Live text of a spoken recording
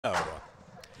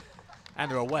And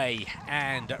they're away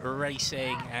and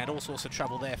racing, and all sorts of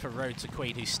trouble there for Road to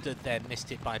Queen, who stood there,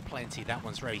 missed it by plenty. That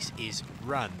one's race is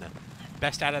run.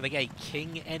 Best out of the gate,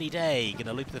 King Any Day, going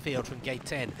to loop the field from gate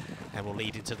 10 and will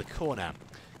lead into the corner.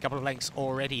 Couple of lengths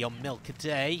already on Milk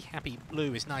Day. Happy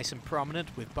Blue is nice and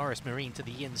prominent, with Boris Marine to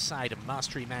the inside and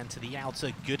Mastery Man to the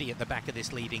outer. Goody at the back of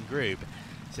this leading group.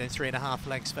 Then 3.5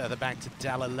 lengths further back to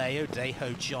Dalaleo,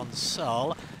 Tae-hui John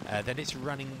Sol. Then it's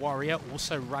Running Warrior.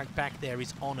 Also right back there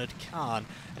is Honoured Khan,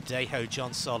 Tae-hui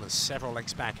John Sol, and several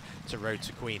lengths back to Road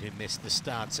to Queen, who missed the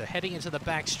start. So heading into the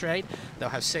back straight, they'll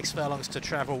have 6 furlongs to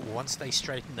travel once they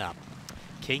straighten up.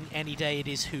 King Any Day it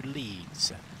is who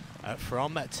leads.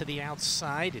 From to the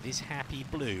outside, it is Happy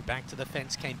Blue. Back to the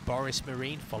fence came Boris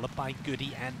Marine, followed by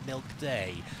Goody and Milk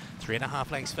Day.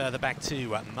 3.5 lengths further back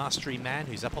to Mastery Man,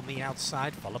 who's up on the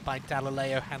outside, followed by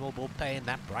Dalaleo, Hannibal Pay in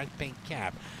that bright pink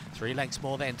cap. 3 lengths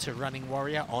more then to Running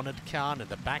Warrior, Honoured Khan, and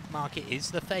the back marker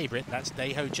is the favourite. That's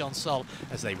Tae-hui John Sol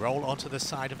as they roll onto the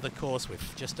side of the course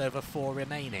with just over 4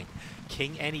 remaining.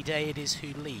 King Any Day it is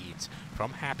who leads.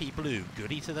 From Happy Blue,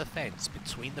 Goody to the fence.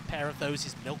 Between the pair of those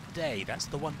is Milk Day. That's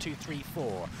the 1, 2, 3,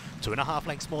 4. 2.5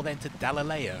 lengths more then to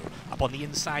Dalaleo. Up on the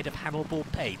inside of Hannibal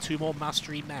Pay. 2 more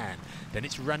Mastery Man. Then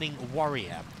it's Running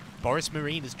Warrior. Boris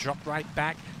Marine has dropped right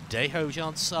back. Tae-hui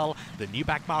John Sol, the new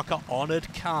back marker,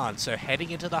 Honoured Khan. So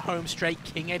heading into the home straight,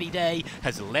 King Any Day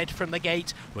has led from the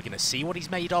gate. We're going to see what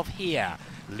he's made of here.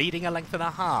 Leading 1.5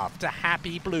 lengths to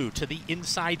Happy Blue, to the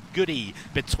inside Goody.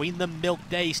 Between them, Milk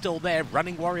Day still there.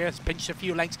 Running Warrior has pinched a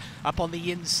few lengths up on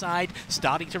the inside.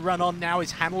 Starting to run on now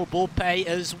is Hannibal Pay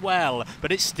as well.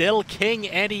 But it's still King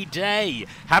Any Day.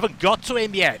 Haven't got to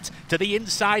him yet. To the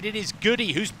inside it is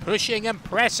Goody, who's pushing and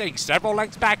pressing. Several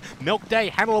lengths back, Milk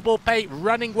Day, Hannibal Pay,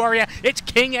 Running Warrior. It's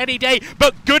King Any Day,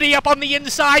 but Goody up on the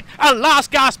inside. A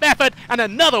last gasp effort and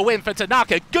another win for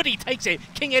Tanaka. Goody takes it.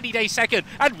 King Any Day second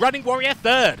and Running Warrior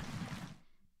third.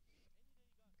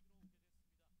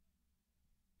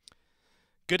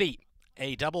 Goody,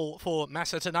 a double for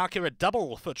Masa Tanaka, a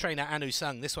double for trainer An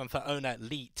Woo-sung. This one for owner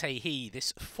Lee Tae-hui,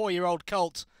 this 4-year-old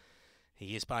colt.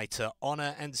 He is by to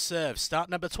honour and serve. Start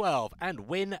number 12 and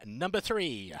win number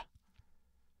 3.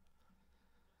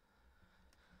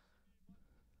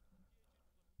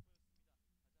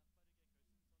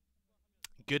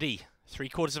 Goody,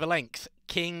 3/4 of a length.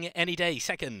 King Any Day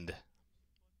second.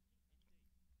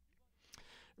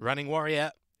 Running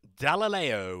Warrior,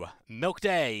 Dalaleo, Milk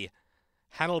Day,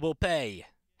 Hannibal Pay,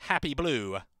 Happy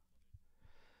Blue.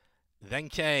 Then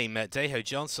came Tae-hui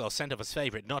John Sol, sent off as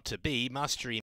favourite not to be, Mastery